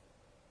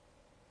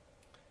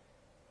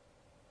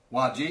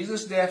 While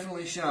Jesus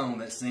definitely shown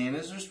that sin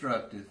is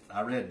destructive,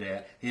 I read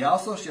that, he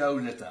also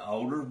showed that the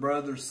older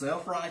brother's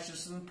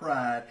self-righteousness and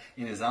pride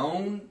in his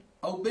own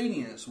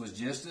obedience was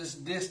just as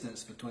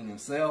distance between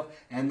himself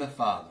and the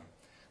Father.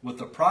 With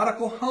the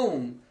prodigal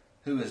home,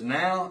 who is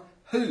now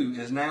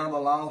the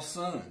lost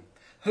son?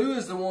 Who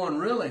is the one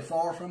really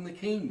far from the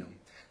kingdom?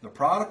 The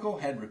prodigal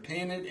had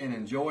repented and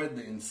enjoyed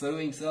the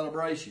ensuing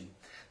celebration.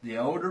 The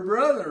older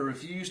brother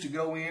refused to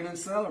go in and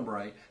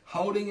celebrate,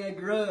 holding a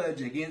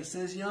grudge against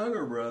his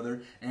younger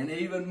brother and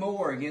even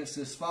more against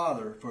his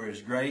father for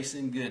his grace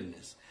and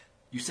goodness.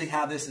 You see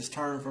how this is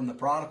turned from the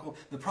prodigal?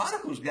 The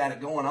prodigal's got it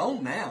going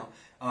on now.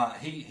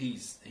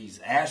 He's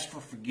asked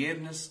for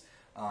forgiveness.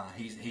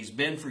 He's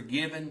been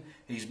forgiven.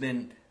 He's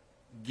been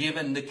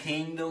given the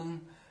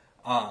kingdom,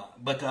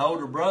 but the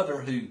older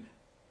brother, who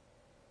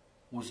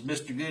was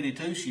Mr. Goody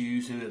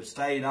Two-Shoes, who had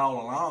stayed all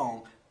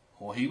along,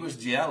 well, he was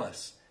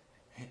jealous.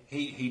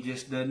 He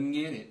just doesn't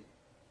get it.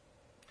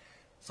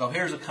 So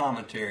here's a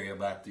commentary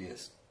about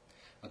this.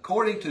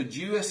 According to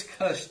Jewish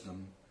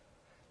custom,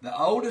 the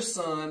oldest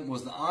son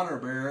was the honor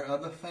bearer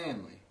of the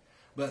family.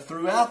 But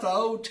throughout the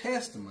Old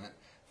Testament,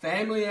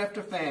 family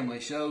after family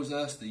shows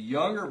us the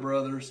younger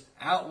brothers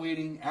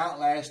outwitting,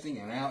 outlasting,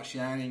 and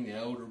outshining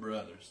the older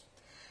brothers.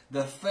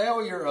 The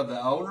failure of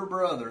the older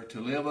brother to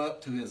live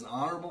up to his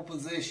honorable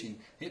position,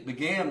 it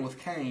began with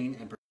Cain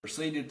and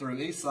proceeded through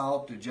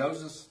Esau to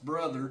Joseph's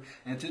brother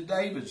and to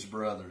David's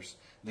brothers.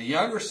 The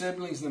younger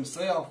siblings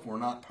themselves were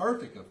not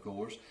perfect, of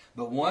course,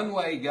 but one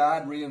way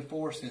God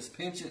reinforced his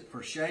penchant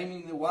for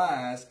shaming the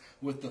wise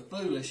with the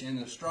foolish and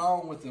the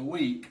strong with the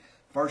weak,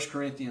 1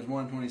 Corinthians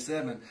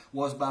 1:27,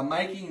 was by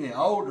making the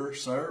older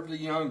serve the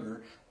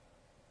younger,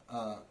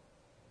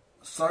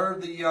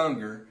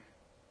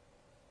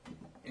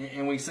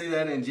 and we see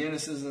that in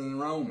Genesis and in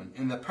Romans.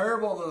 In the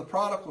parable of the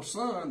prodigal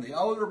son, the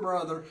older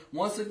brother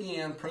once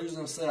again proves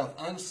himself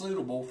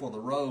unsuitable for the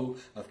role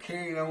of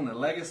carrying on the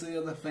legacy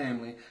of the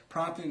family,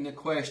 prompting the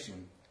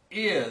question,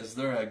 is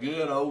there a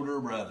good older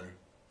brother?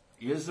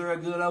 Is there a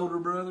good older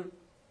brother?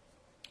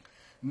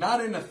 Not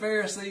in the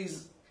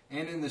Pharisees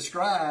and in the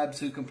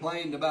scribes who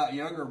complained about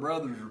younger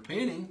brothers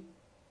repenting.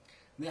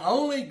 The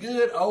only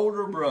good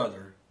older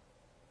brother,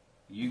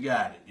 you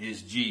got it,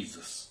 is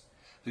Jesus,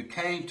 who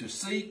came to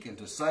seek and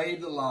to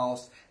save the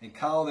lost and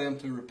call them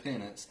to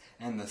repentance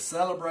and the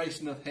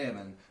celebration of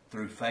heaven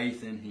through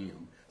faith in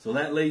him. So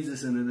that leads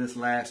us into this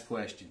last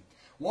question.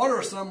 What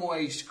are some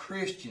ways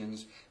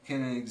Christians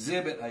can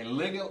exhibit a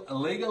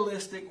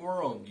legalistic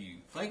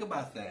worldview? Think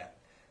about that.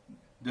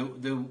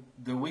 Do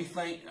we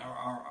think,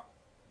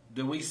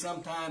 do we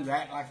sometimes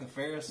act like the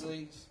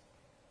Pharisees?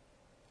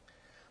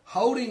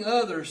 Holding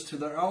others to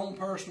their own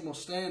personal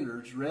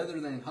standards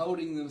rather than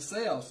holding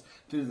themselves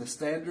to the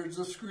standards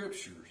of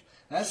Scriptures.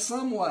 That's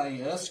some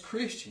way us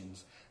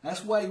Christians,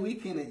 that's the way we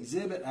can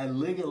exhibit a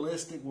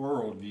legalistic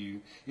worldview,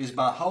 is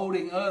by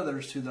holding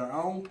others to their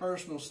own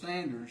personal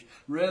standards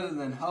rather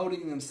than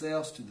holding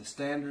themselves to the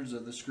standards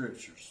of the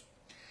Scriptures.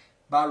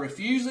 By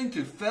refusing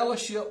to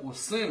fellowship with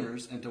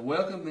sinners and to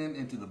welcome them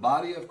into the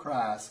body of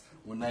Christ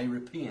when they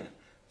repent.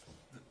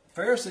 The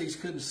Pharisees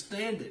couldn't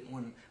stand it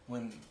when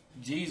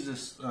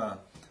Jesus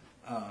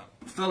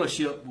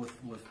fellowship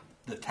with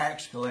the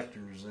tax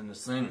collectors and the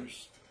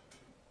sinners.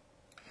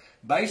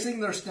 Basing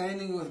their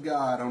standing with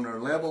God on their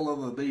level of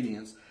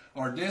obedience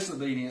or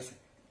disobedience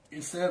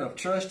instead of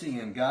trusting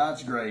in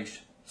God's grace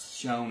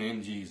shown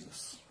in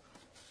Jesus.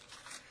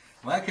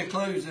 Well, that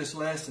concludes this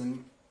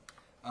lesson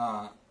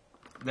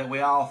that we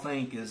all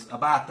think is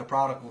about the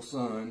prodigal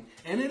son.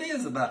 And it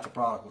is about the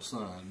prodigal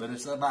son. But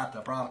it's about the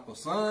prodigal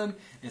son,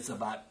 it's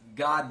about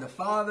God the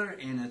Father,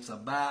 and it's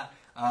about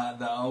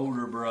the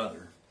older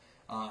brother.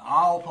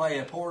 All play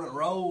important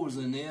roles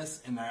in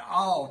this, and they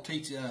all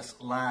teach us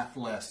life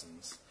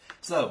lessons.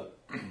 So,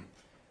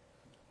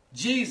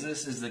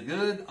 Jesus is the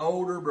good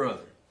older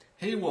brother.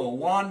 He will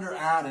wander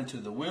out into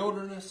the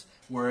wilderness,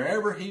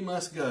 wherever he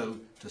must go,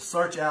 to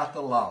search out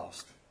the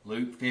lost.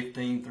 Luke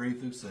 15, 3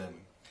 through 7.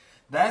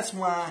 That's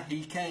why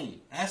he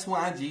came. That's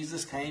why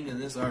Jesus came to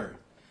this earth.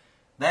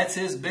 That's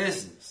his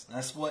business.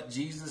 That's what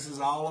Jesus is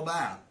all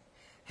about.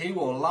 He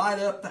will light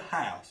up the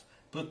house,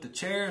 put the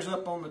chairs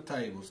up on the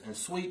tables, and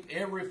sweep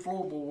every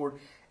floorboard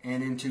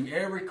and into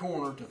every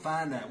corner to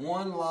find that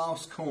one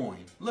lost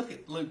coin. Look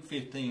at Luke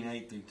 15,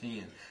 8 through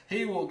 10.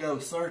 He will go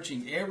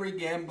searching every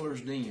gambler's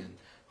den,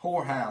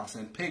 whorehouse,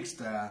 and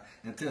pigsty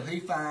until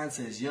he finds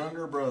his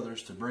younger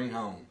brothers to bring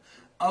home.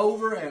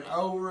 Over and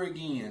over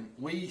again,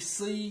 we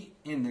see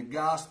in the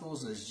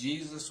Gospels as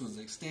Jesus was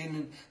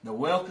extending the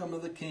welcome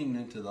of the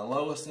kingdom to the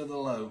lowest of the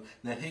low,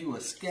 that he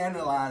was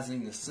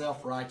scandalizing the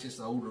self-righteous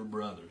older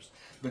brothers.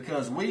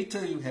 Because we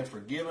too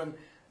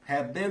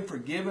have been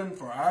forgiven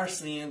for our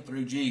sin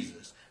through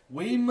Jesus.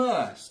 We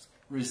must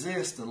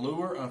resist the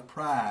lure of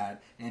pride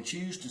and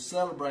choose to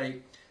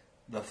celebrate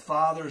the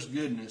Father's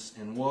goodness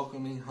in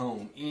welcoming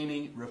home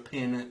any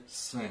repentant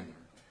sinner.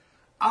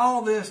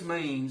 All this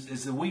means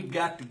is that we've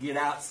got to get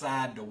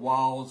outside the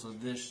walls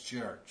of this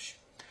church.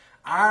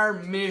 Our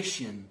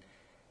mission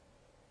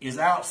is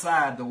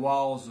outside the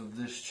walls of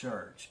this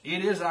church.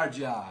 It is our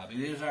job. It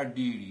is our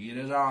duty. It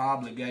is our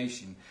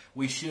obligation.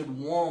 We should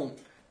want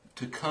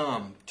to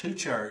come to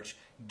church,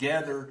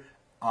 gather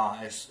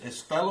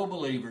as fellow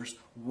believers,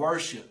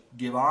 worship,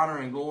 give honor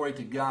and glory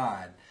to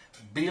God,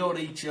 build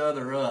each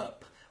other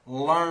up,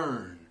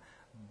 learn.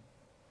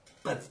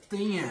 But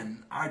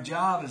then our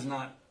job is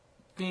not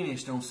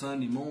finished on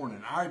Sunday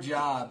morning. Our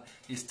job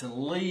is to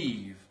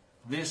leave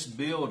this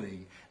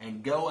building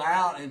and go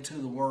out into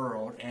the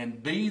world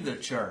and be the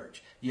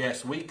church.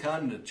 Yes, we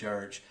come to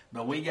church,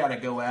 but we got to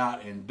go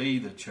out and be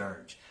the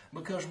church.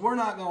 Because we're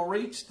not going to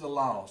reach the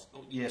lost.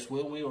 Yes,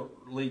 we'll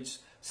reach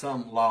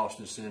some lost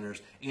and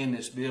sinners in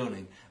this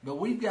building. But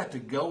we've got to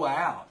go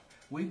out.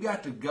 We've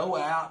got to go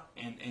out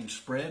and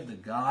spread the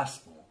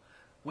gospel.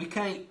 We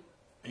can't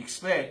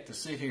expect to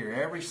sit here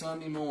every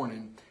Sunday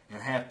morning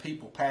and have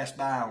people pass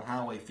by on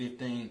Highway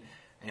 15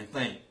 and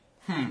think,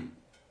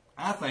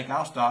 I think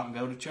I'll stop and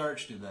go to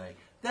church today.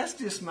 That's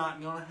just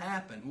not going to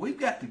happen. We've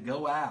got to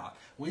go out.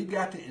 We've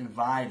got to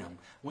invite them.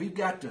 We've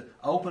got to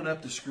open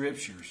up the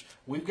Scriptures.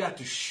 We've got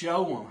to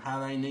show them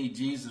how they need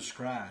Jesus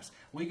Christ.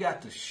 We've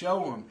got to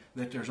show them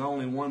that there's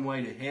only one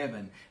way to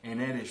heaven, and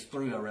that is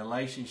through a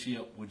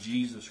relationship with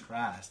Jesus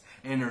Christ.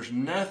 And there's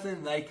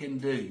nothing they can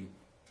do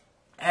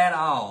at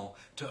all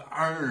to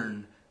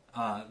earn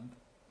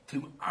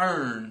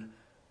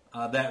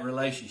that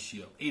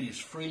relationship. It is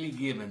freely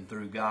given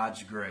through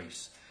God's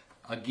grace.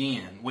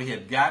 Again, we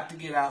have got to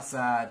get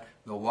outside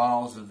the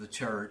walls of the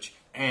church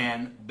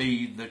and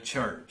be the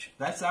church.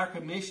 That's our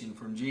commission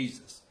from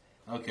Jesus.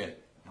 Okay,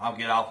 I'll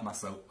get off my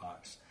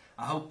soapbox.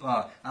 I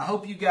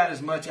hope you got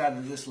as much out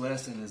of this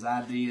lesson as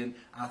I did.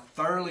 I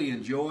thoroughly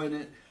enjoyed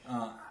it.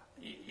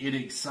 It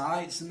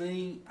excites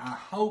me. I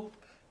hope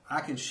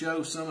I can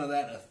show some of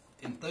that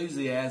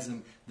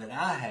enthusiasm that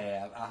I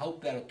have. I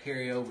hope that'll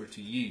carry over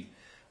to you.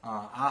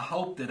 I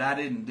hope that I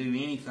didn't do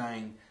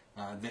anything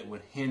that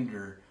would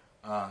hinder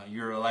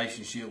your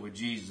relationship with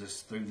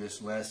Jesus through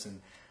this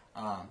lesson.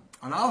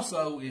 And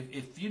also,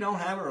 if you don't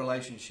have a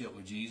relationship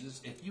with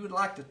Jesus, if you would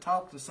like to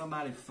talk to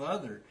somebody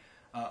further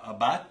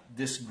about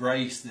this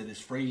grace that is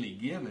freely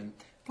given,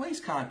 please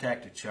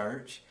contact the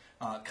church.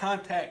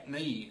 Contact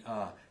me.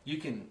 You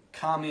can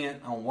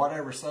comment on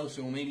whatever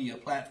social media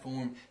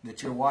platform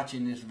that you're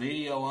watching this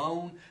video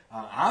on.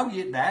 I'll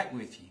get back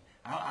with you.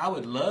 I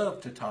would love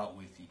to talk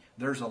with you.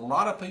 There's a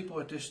lot of people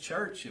at this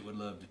church that would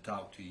love to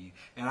talk to you.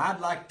 And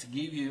I'd like to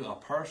give you a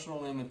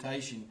personal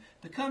invitation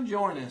to come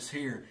join us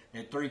here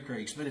at Three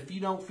Creeks. But if you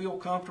don't feel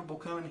comfortable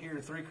coming here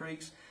to Three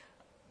Creeks,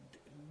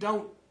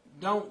 don't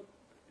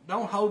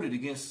hold it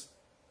against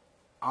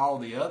all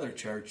the other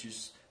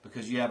churches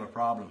because you have a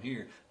problem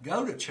here.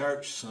 Go to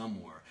church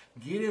somewhere.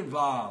 Get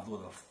involved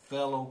with a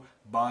fellow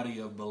body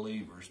of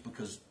believers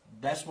because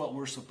that's what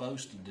we're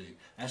supposed to do.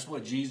 That's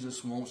what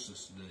Jesus wants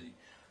us to do.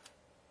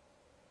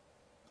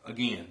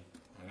 Again,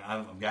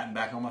 I've gotten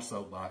back on my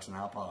soapbox and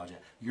I apologize.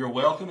 You're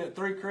welcome at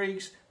Three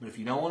Creeks, but if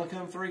you don't want to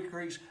come to Three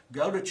Creeks,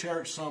 go to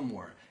church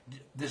somewhere.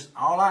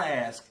 All I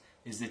ask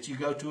is that you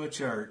go to a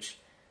church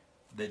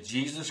that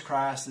Jesus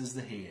Christ is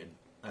the head.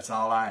 That's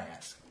all I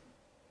ask.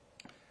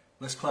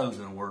 Let's close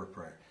in a word of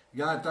prayer.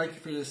 God, thank you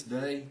for this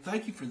day.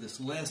 Thank you for this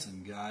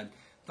lesson, God.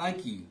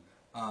 Thank you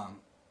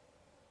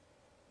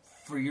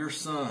for your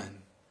Son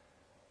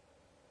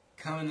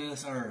coming to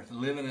this earth,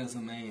 living as a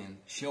man,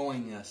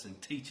 showing us and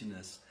teaching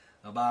us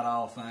about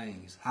all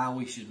things, how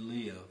we should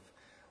live,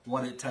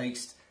 what it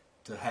takes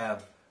to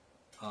have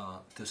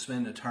to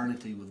spend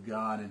eternity with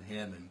God in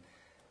heaven.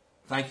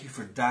 Thank you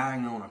for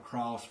dying on a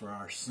cross for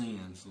our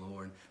sins,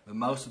 Lord. But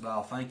most of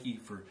all, thank you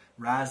for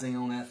rising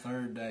on that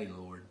third day,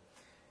 Lord,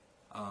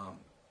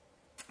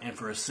 and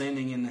for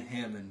ascending into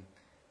heaven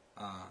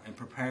and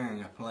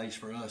preparing a place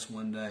for us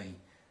one day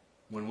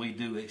when we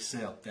do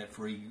accept that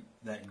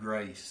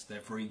grace,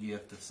 that free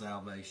gift of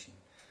salvation.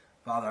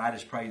 Father, I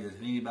just pray that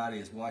if anybody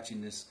is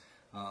watching this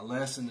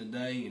lesson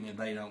today and if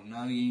they don't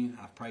know you,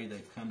 I pray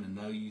they've come to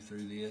know you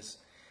through this.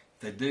 If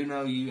they do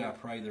know you, I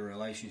pray their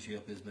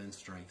relationship has been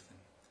strengthened.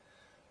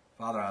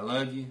 Father, I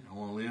love you. I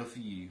want to live for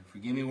you.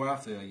 Forgive me where I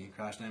fail you. In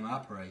Christ's name I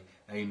pray.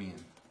 Amen.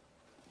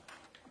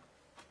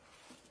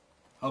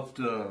 Hope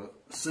to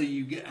see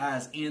you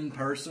guys in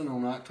person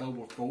on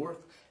October 4th.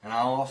 And I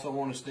also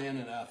want to extend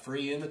a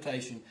free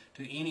invitation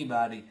to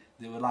anybody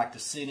that would like to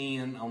sit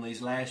in on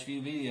these last few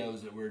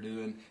videos that we're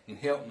doing and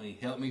help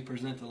me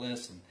present the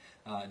lesson.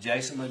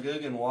 Jason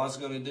McGugan was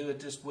going to do it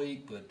this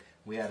week, but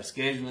we had a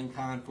scheduling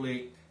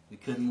conflict. We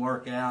couldn't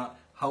work out.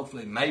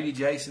 Hopefully, maybe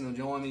Jason will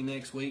join me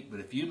next week.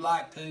 But if you'd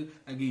like to,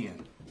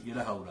 again, get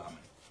a hold of me.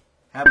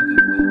 Have a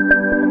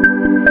good week.